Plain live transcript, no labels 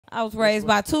I was raised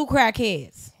by two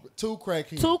crackheads. Two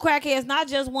crackheads. Two crackheads, not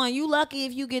just one. You lucky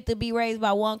if you get to be raised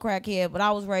by one crackhead, but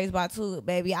I was raised by two,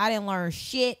 baby. I didn't learn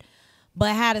shit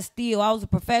but how to steal. I was a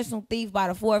professional thief by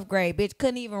the 4th grade. Bitch,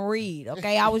 couldn't even read,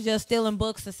 okay? I was just stealing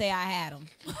books to say I had them.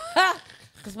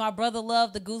 Because my brother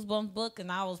loved the Goosebumps book,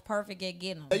 and I was perfect at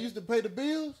getting them. They used to pay the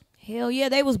bills? Hell yeah,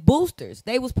 they was boosters.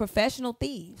 They was professional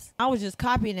thieves. I was just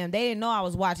copying them. They didn't know I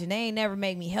was watching. They ain't never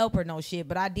make me help or no shit,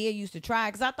 but I did used to try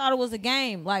because I thought it was a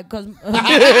game. Like, because I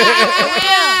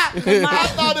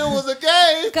thought it was a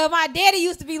game. Because my daddy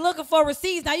used to be looking for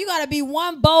receipts. Now, you got to be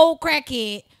one bold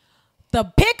crackhead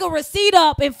to pick a receipt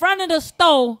up in front of the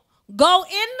store, go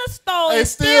in the store and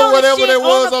steal whatever there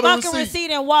was on the fucking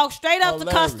receipt and walk straight up to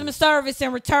customer service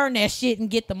and return that shit and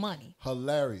get the money.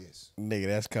 Hilarious. Nigga,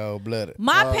 that's cold-blooded.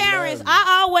 My parents,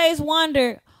 I always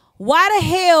wondered why the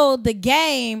hell the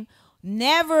game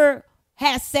never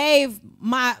had saved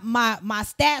my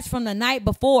stats from the night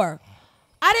before.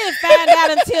 I didn't find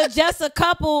out until just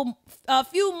a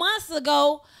few months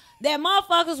ago that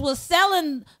motherfuckers was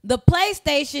selling the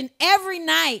PlayStation every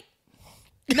night.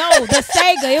 No, the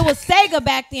Sega. It was Sega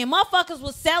back then. Motherfuckers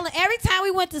was selling every time we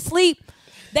went to sleep.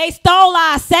 They stole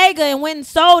our Sega and went and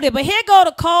sold it. But here go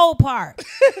the cold part.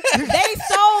 They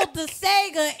sold the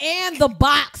Sega and the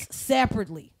box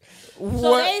separately.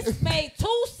 What? So they made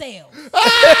 2 sales.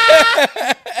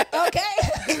 Okay?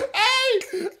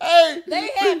 Hey. They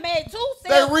had made 2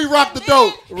 sales. They re-rocked the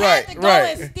dope. Had to go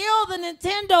and steal the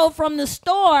Nintendo from the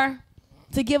store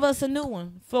to give us a new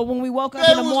one. For when we woke up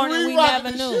in the morning, we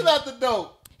never knew. Shit out the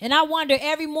dope. And I wonder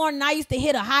every morning, I used to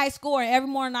hit a high score, and every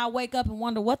morning I wake up and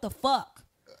wonder, what the fuck?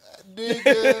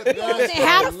 Nigga,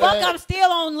 how the fuck I'm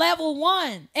still on level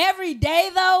 1 every day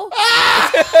though?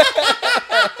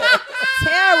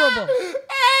 Terrible.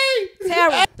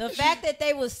 Terrible. The fact that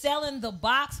they was selling the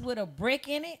box with a brick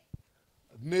in it,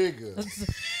 nigga.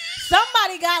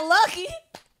 Somebody got lucky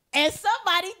and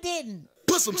somebody didn't.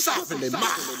 Put some sauce in their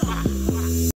mouth.